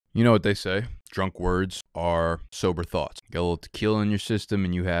You know what they say, drunk words are sober thoughts. Get a little tequila in your system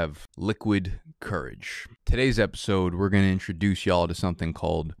and you have liquid courage. Today's episode, we're going to introduce y'all to something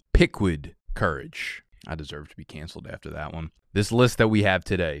called Pickwood Courage. I deserve to be canceled after that one. This list that we have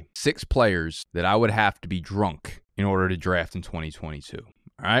today, 6 players that I would have to be drunk in order to draft in 2022. All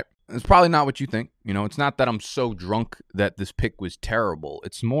right? It's probably not what you think. You know, it's not that I'm so drunk that this pick was terrible.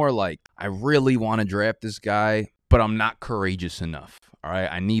 It's more like I really want to draft this guy, but I'm not courageous enough. All right,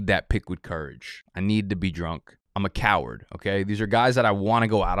 I need that pick with courage. I need to be drunk. I'm a coward, okay? These are guys that I want to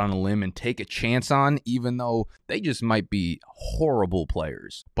go out on a limb and take a chance on, even though they just might be horrible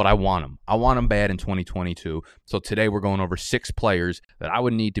players. But I want them. I want them bad in 2022. So today we're going over 6 players that I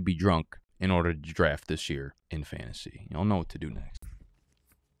would need to be drunk in order to draft this year in fantasy. You'll know what to do next.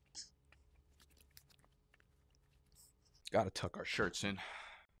 Got to tuck our shirts in.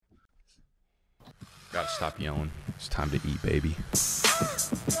 Got to stop yelling. It's time to eat, baby.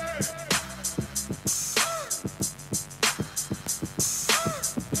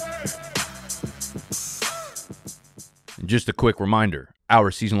 And just a quick reminder, our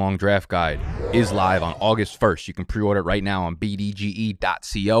season-long draft guide is live on August 1st. You can pre-order it right now on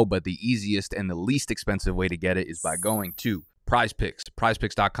BDGE.co, but the easiest and the least expensive way to get it is by going to PRIZEPICKS,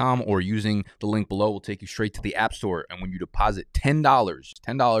 prizepicks.com, or using the link below will take you straight to the App Store. And when you deposit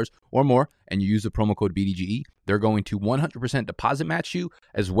 $10 or more, and you use the promo code BDGE, they're going to 100% deposit match you,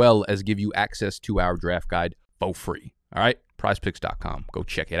 as well as give you access to our draft guide for free. All right, PRIZEPICKS.com. Go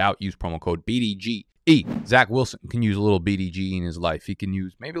check it out. Use promo code BDGE. Zach Wilson can use a little BDGE in his life. He can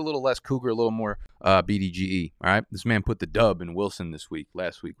use maybe a little less Cougar, a little more BDGE. All right, this man put the dub in Wilson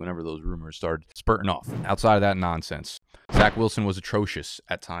last week, whenever those rumors started spurting off. Outside of that nonsense, Zach Wilson was atrocious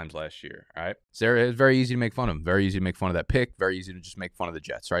at times last year. All right, so it's very easy to make fun of him. Very easy to make fun of that pick. Very easy to just make fun of the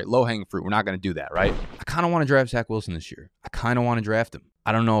Jets. Right, low hanging fruit. We're not going to do that. Right. I kind of want to draft Zach Wilson this year. I kind of want to draft him.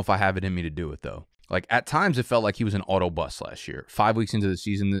 I don't know if I have it in me to do it though. Like, at times, it felt like he was an auto bust last year. 5 weeks into the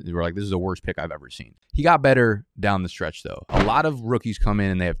season, we were like, this is the worst pick I've ever seen. He got better down the stretch, though. A lot of rookies come in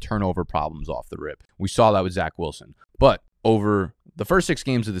and they have turnover problems off the rip. We saw that with Zach Wilson. But over the first 6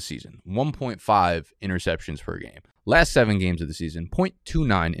 games of the season, 1.5 interceptions per game. Last 7 games of the season,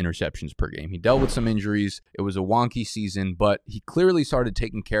 0.29 interceptions per game. He dealt with some injuries. It was a wonky season, but he clearly started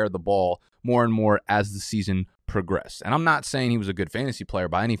taking care of the ball more and more as the season progressed. And I'm not saying he was a good fantasy player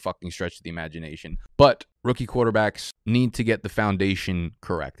by any fucking stretch of the imagination, but rookie quarterbacks need to get the foundation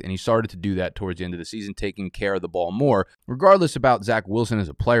correct. And he started to do that towards the end of the season, taking care of the ball more. Regardless about Zach Wilson as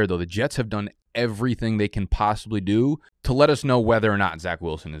a player, though, the Jets have done everything they can possibly do to let us know whether or not Zach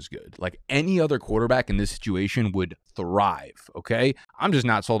Wilson is good. Like, any other quarterback in this situation would thrive, okay? I'm just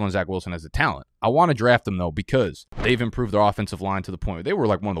not sold on Zach Wilson as a talent. I want to draft him, though, because they've improved their offensive line to the point where they were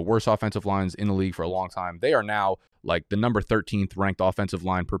like one of the worst offensive lines in the league for a long time. They are now like the number 13th ranked offensive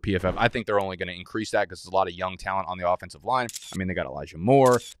line per PFF. I think they're only going to increase that because there's a lot of young talent on the offensive line. I mean, they got Elijah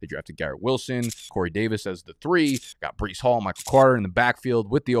Moore. They drafted Garrett Wilson, Corey Davis as the 3. Got Breece Hall, Michael Carter in the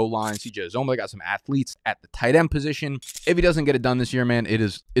backfield with the O-line. CJ Uzomah. They got some athletes at the tight end position. If he doesn't get it done this year, man,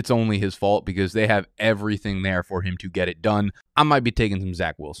 it's only his fault because they have everything there for him to get it done. I might be taking some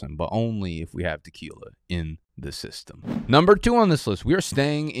Zach Wilson, but only if we have tequila in the system. Number 2 on this list, we are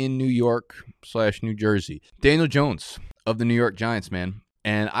staying in New York/New Jersey. Daniel Jones of the New York Giants, man.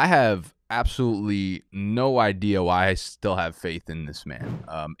 And I have absolutely no idea why I still have faith in this man.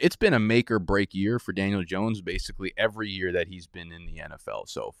 It's been a make or break year for Daniel Jones basically every year that he's been in the NFL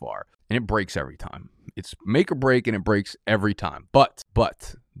so far. And it breaks every time. It's make or break and it breaks every time. But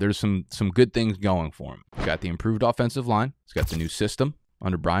there's some good things going for him. He's got the improved offensive line. He's got the new system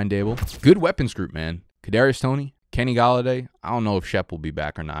under Brian Daboll. Good weapons group, man. Kadarius Toney, Kenny Golladay. I don't know if Shep will be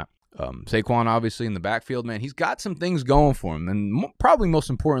back or not. Saquon, obviously, in the backfield, man. He's got some things going for him. And probably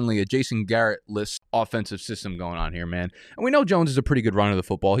most importantly, a Jason Garrett-less offensive system going on here, man. And we know Jones is a pretty good runner of the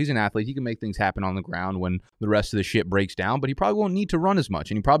football. He's an athlete. He can make things happen on the ground when the rest of the shit breaks down. But he probably won't need to run as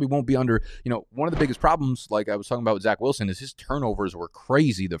much. And he probably won't be under, one of the biggest problems, like I was talking about with Zach Wilson, is his turnovers were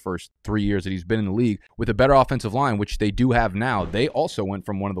crazy the first 3 years that he's been in the league. With a better offensive line, which they do have now, they also went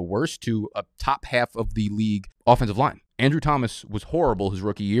from one of the worst to a top half of the league offensive line. Andrew Thomas was horrible his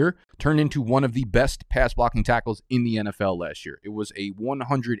rookie year, turned into one of the best pass blocking tackles in the NFL last year. It was a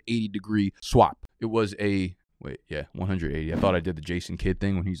 180-degree swap. It was a 180. I thought I did the Jason Kidd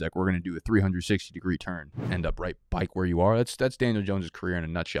thing when he's like, we're going to do a 360-degree turn. End up right bike where you are. That's Daniel Jones' career in a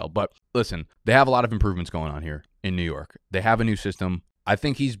nutshell. But listen, they have a lot of improvements going on here in New York. They have a new system. I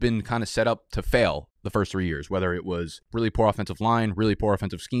think he's been kind of set up to fail the first 3 years, whether it was really poor offensive line, really poor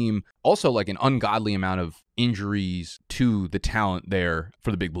offensive scheme, also like an ungodly amount of injuries to the talent there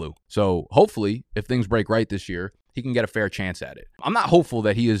for the Big Blue. So hopefully, if things break right this year, he can get a fair chance at it. I'm not hopeful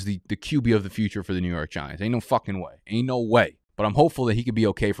that he is the QB of the future for the New York Giants. Ain't no fucking way. Ain't no way. But I'm hopeful that he could be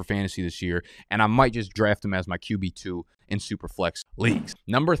okay for fantasy this year, and I might just draft him as my QB2 in Superflex leagues.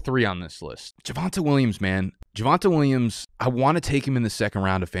 Number 3 on this list, Javonte Williams, man. Javonte Williams, I want to take him in the second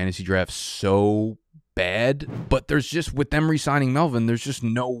round of fantasy drafts so bad, but there's just, with them re-signing Melvin, there's just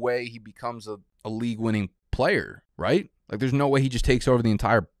no way he becomes a league-winning player, right? Like, there's no way he just takes over the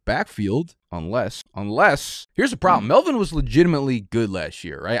entire backfield unless, here's the problem. Melvin was legitimately good last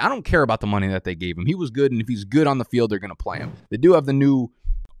year, right? I don't care about the money that they gave him. He was good, and if he's good on the field, they're going to play him. They do have the new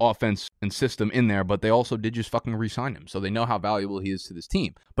offense and system in there, but they also did just fucking re-sign him, so they know how valuable he is to this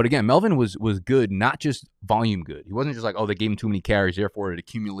team. But again, Melvin was good, not just volume good. He wasn't just like, oh, they gave him too many carries, therefore it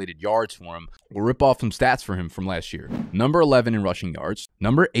accumulated yards for him. We'll rip off some stats for him from last year. Number 11 in rushing yards,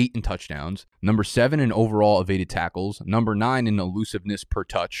 number 8 in touchdowns, number 7 in overall evaded tackles, number 9 in elusiveness per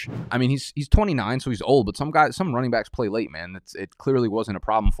touch. I mean, he's 29, so he's old, but some running backs play late, man. It clearly wasn't a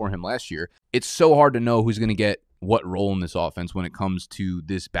problem for him last year. It's so hard to know who's going to get what role in this offense when it comes to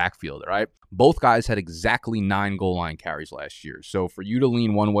this backfield, right? Both guys had exactly 9 goal line carries last year. So for you to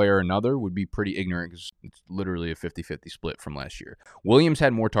lean one way or another would be pretty ignorant because it's literally a 50-50 split from last year. Williams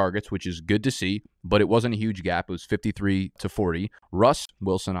had more targets, which is good to see, but it wasn't a huge gap. It was 53-40. Russ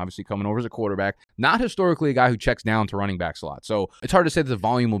Wilson, obviously coming over as a quarterback, not historically a guy who checks down to running backs a lot. So it's hard to say that the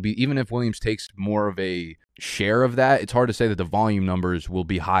volume will be, even if Williams takes more of a share of that, it's hard to say that the volume numbers will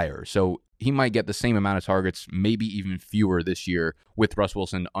be higher. So he might get the same amount of targets, maybe even fewer this year with Russ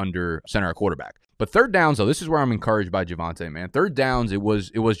Wilson under center at quarterback. But third downs, though, this is where I'm encouraged by Javonte, man. Third downs, it was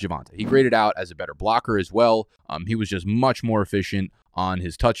Javonte. He graded out as a better blocker as well. He was just much more efficient on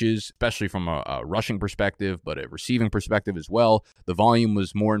his touches, especially from a rushing perspective, but a receiving perspective as well. The volume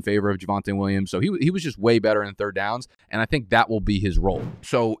was more in favor of Javonte Williams, so he was just way better in third downs, and I think that will be his role.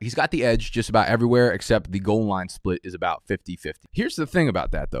 So he's got the edge just about everywhere, except the goal line split is about 50-50. Here's the thing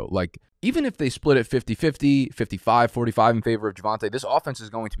about that, though. Like, even if they split it 50-50, 55-45 in favor of Javonte, this offense is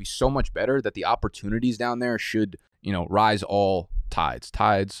going to be so much better that the opportunities down there should, rise all tides.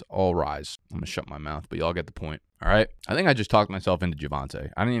 Tides all rise. I'm going to shut my mouth, but y'all get the point. All right. I think I just talked myself into Javonte.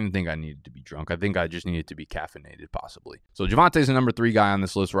 I didn't even think I needed to be drunk. I think I just needed to be caffeinated, possibly. So Javonte's the number 3 guy on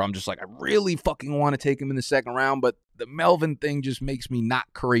this list where I'm just like, I really fucking want to take him in the second round, but the Melvin thing just makes me not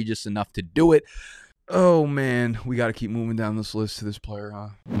courageous enough to do it. Oh, man, we got to keep moving down this list to this player, huh?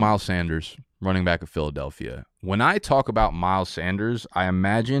 Miles Sanders, running back of Philadelphia. When I talk about Miles Sanders, I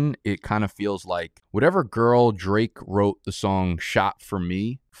imagine it kind of feels like whatever girl Drake wrote the song Shot for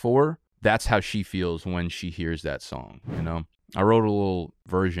Me for, that's how she feels when she hears that song, I wrote a little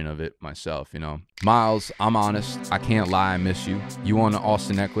version of it myself, Miles, I'm honest. I can't lie. I miss you. You on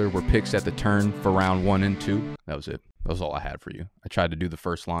Austin Eckler were picks at the turn for round 1 and 2. That was it. That was all I had for you. I tried to do the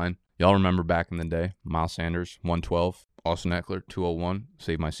first line. Y'all remember back in the day, Miles Sanders, 112, Austin Eckler, 201,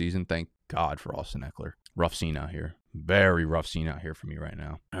 saved my season. Thank God for Austin Eckler. Rough scene out here. Very rough scene out here for me right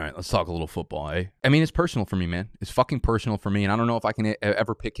now. All right, let's talk a little football, eh? I mean, it's personal for me, man. It's fucking personal for me, and I don't know if I can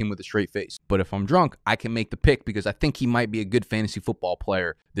ever pick him with a straight face. But if I'm drunk, I can make the pick because I think he might be a good fantasy football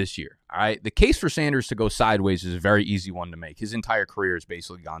player this year. All right, the case for Sanders to go sideways is a very easy one to make. His entire career has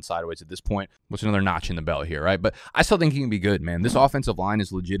basically gone sideways at this point. What's another notch in the belt here, right? But I still think he can be good, man. This offensive line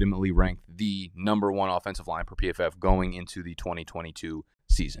is legitimately ranked the number 1 offensive line per PFF going into the 2022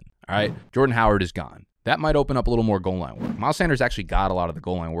 season. All right, Jordan Howard is gone. That might open up a little more goal line work. Miles Sanders actually got a lot of the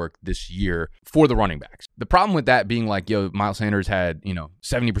goal line work this year for the running backs. The problem with that being like, Miles Sanders had,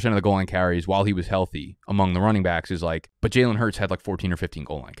 70% of the goal line carries while he was healthy among the running backs is like, but Jalen Hurts had like 14 or 15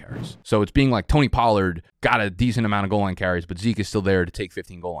 goal line carries. So it's being like Tony Pollard got a decent amount of goal line carries, but Zeke is still there to take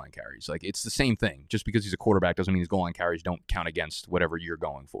 15 goal line carries. Like, it's the same thing. Just because he's a quarterback doesn't mean his goal line carries don't count against whatever you're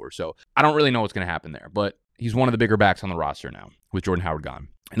going for. So I don't really know what's going to happen there, but he's one of the bigger backs on the roster now with Jordan Howard gone.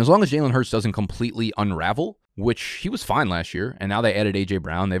 And as long as Jalen Hurts doesn't completely unravel, which he was fine last year, and now they added A.J.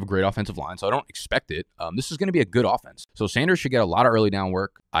 Brown. They have a great offensive line, so I don't expect it. This is going to be a good offense. So Sanders should get a lot of early down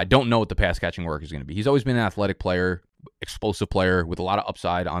work. I don't know what the pass-catching work is going to be. He's always been an athletic player, explosive player with a lot of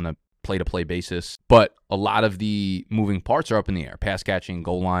upside on a play-to-play basis, but a lot of the moving parts are up in the air. Pass-catching,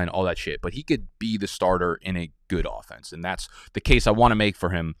 goal line, all that shit. But he could be the starter in a good offense, and that's the case I want to make for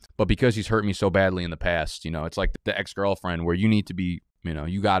him. But because he's hurt me so badly in the past, it's like the ex-girlfriend where you need to be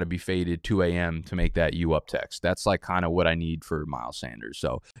you got to be faded 2 a.m. to make that you up text. That's like kind of what I need for Miles Sanders.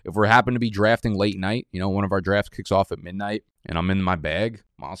 So if we're happen to be drafting late night, one of our drafts kicks off at midnight and I'm in my bag,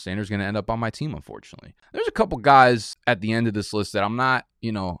 Miles Sanders is going to end up on my team, unfortunately. There's a couple guys at the end of this list that I'm not,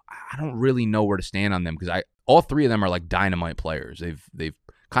 I don't really know where to stand on them because all 3 of them are like dynamite players. They've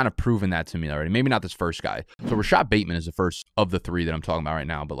kind of proven that to me already. Maybe not this first guy. So Rashod Bateman is the first of the three that I'm talking about right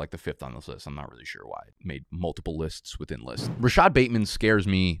now, but like the fifth on this list. I'm not really sure why. It made multiple lists within lists. Rashod Bateman scares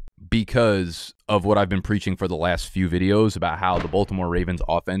me because of what I've been preaching for the last few videos about how the Baltimore Ravens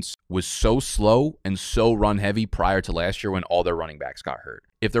offense was so slow and so run heavy prior to last year when all their running backs got hurt.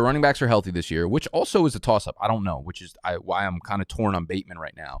 If their running backs are healthy this year, which also is a toss-up, I don't know, which is why I'm kind of torn on Bateman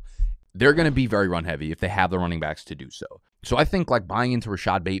right now. They're going to be very run heavy if they have the running backs to do so. So I think like buying into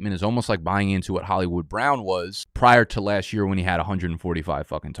Rashod Bateman is almost like buying into what Hollywood Brown was prior to last year when he had 145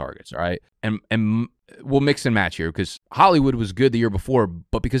 fucking targets, all right? And we'll mix and match here because Hollywood was good the year before,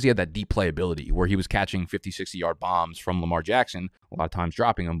 but because he had that deep playability where he was catching 50, 60-yard bombs from Lamar Jackson, a lot of times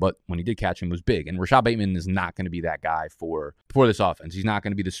dropping them, but when he did catch him, it was big. And Rashod Bateman is not going to be that guy for this offense. He's not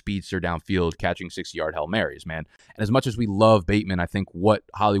going to be the speedster downfield catching 60-yard Hail Marys, man. And as much as we love Bateman, I think what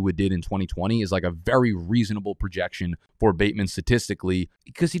Hollywood did in 2020 is like a very reasonable projection for Bateman statistically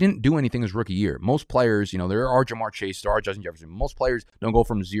because he didn't do anything his rookie year. Most players, there are Jamar Chase, there are Justin Jefferson. Most players don't go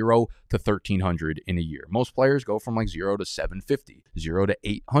from 0 to 1,300 in a year. Most players go from like 0 to 750, 0 to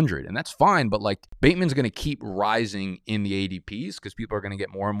 800, and that's fine. But like Bateman's going to keep rising in the ADPs because people are going to get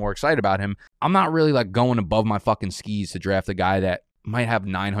more and more excited about him. I'm not really like going above my fucking skis to draft a guy that might have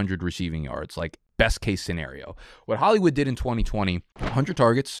 900 receiving yards, like best case scenario. What Hollywood did in 2020, 100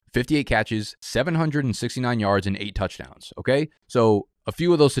 targets, 58 catches, 769 yards, and 8 touchdowns. Okay, so a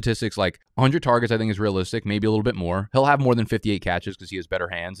few of those statistics, like 100 targets, I think is realistic, maybe a little bit more. He'll have more than 58 catches because he has better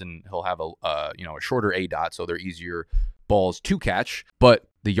hands, and he'll have a shorter A dot, so they're easier balls to catch. But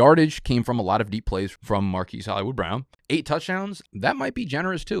the yardage came from a lot of deep plays from Marquise Hollywood Brown. 8 touchdowns, that might be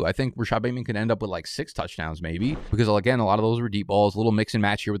generous too. I think Rashod Bateman could end up with like 6 touchdowns maybe because, again, a lot of those were deep balls, a little mix and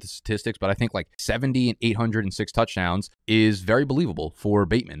match here with the statistics, but I think like 70 and 806 touchdowns is very believable for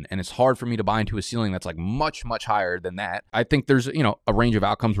Bateman, and it's hard for me to buy into a ceiling that's like much, much higher than that. I think there's, a range of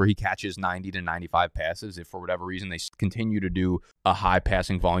outcomes where he catches 90 to 95 passes if for whatever reason they continue to do a high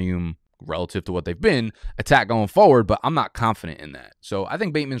passing volume relative to what they've been attack going forward, but I'm not confident in that. So I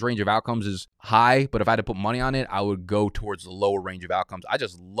think Bateman's range of outcomes is high, but if I had to put money on it, I would go towards the lower range of outcomes. I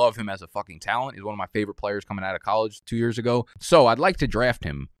just love him as a fucking talent. He's one of my favorite players coming out of college 2 years ago. So I'd like to draft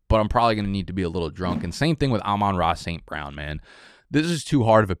him, but I'm probably going to need to be a little drunk. And same thing with Amon-Ra St. Brown, man. This is too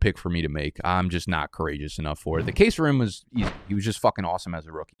hard of a pick for me to make. I'm just not courageous enough for it. The case for him was easy. He was just fucking awesome as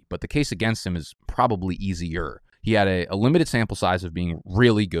a rookie, but the case against him is probably easier. He had a limited sample size of being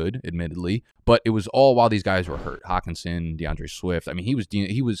really good, admittedly, but it was all while these guys were hurt. Hawkinson, DeAndre Swift. I mean,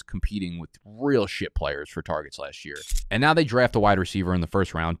 he was competing with real shit players for targets last year. And now they draft a wide receiver in the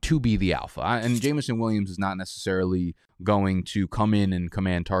first round to be the alpha. And Jameson Williams is not necessarily going to come in and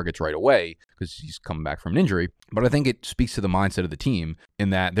command targets right away because he's coming back from an injury. But I think it speaks to the mindset of the team in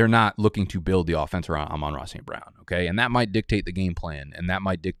that they're not looking to build the offense around Amon-Ra St. Brown, okay? And that might dictate the game plan, and that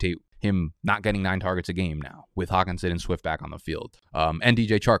might dictate him not getting 9 targets a game now with Hawkinson and Swift back on the field. And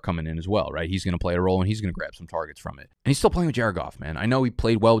DJ Chark coming in as well, right? He's going to play a role and he's going to grab some targets from it. And he's still playing with Jared Goff, man. I know he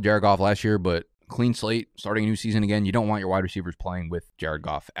played well with Jared Goff last year, but clean slate, starting a new season again, you don't want your wide receivers playing with Jared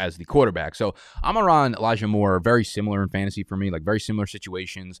Goff as the quarterback. So Amon-Ra and Elijah Moore are very similar in fantasy for me, like very similar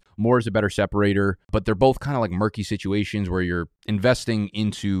situations. Moore is a better separator, but they're both kind of like murky situations where you're investing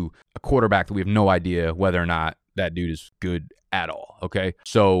into a quarterback that we have no idea whether or not that dude is good at all, okay?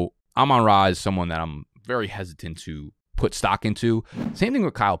 So Amon-Ra is someone that I'm very hesitant to put stock into. Same thing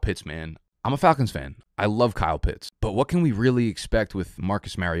with Kyle Pitts, man. I'm a Falcons fan. I love Kyle Pitts. But what can we really expect with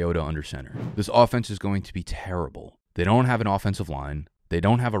Marcus Mariota under center? This offense is going to be terrible. They don't have an offensive line. They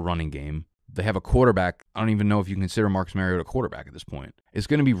don't have a running game. They have a quarterback. I don't even know if you can consider Marcus Mariota a quarterback at this point. It's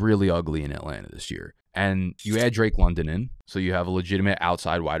going to be really ugly in Atlanta this year. And you add Drake London in, so you have a legitimate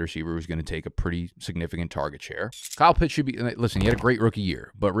outside wide receiver who's going to take a pretty significant target share. Kyle Pitts should be, listen, he had a great rookie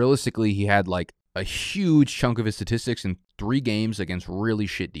year, but realistically, he had like a huge chunk of his statistics in 3 games against really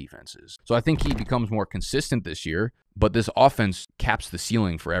shit defenses. So I think he becomes more consistent this year, but this offense caps the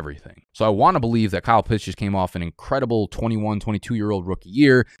ceiling for everything. So I want to believe that Kyle Pitts just came off an incredible 21, 22-year-old rookie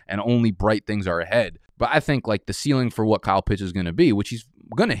year and only bright things are ahead. But I think like the ceiling for what Kyle Pitts is going to be, which he's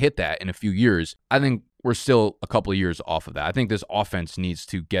going to hit that in a few years, I think we're still a couple of years off of that. I think this offense needs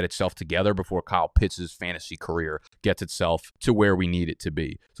to get itself together before Kyle Pitts' fantasy career gets itself to where we need it to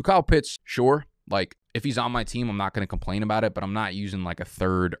be. So Kyle Pitts, sure. Like, if he's on my team, I'm not going to complain about it, but I'm not using like a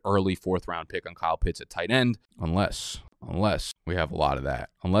 3rd, early 4th round pick on Kyle Pitts at tight end unless we have a lot of that.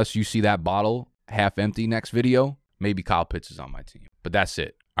 Unless you see that bottle half empty next video, maybe Kyle Pitts is on my team. But that's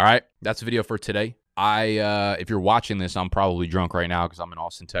it. All right, that's the video for today. If you're watching this, I'm probably drunk right now because I'm in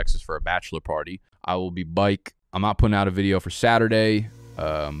Austin, Texas for a bachelor party. I will be bike. I'm not putting out a video for Saturday.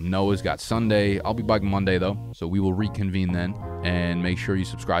 Noah's got Sunday. I'll be back Monday, though, so we will reconvene then. And make sure you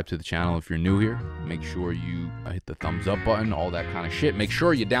subscribe to the channel if you're new here. Make sure you hit the thumbs up button, all that kind of shit. Make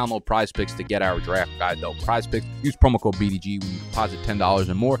sure you download PrizePicks to get our draft guide, though. PrizePicks, use promo code BDGE when you deposit $10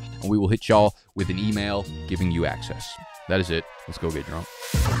 and more, and we will hit y'all with an email giving you access. That is it. Let's go get drunk.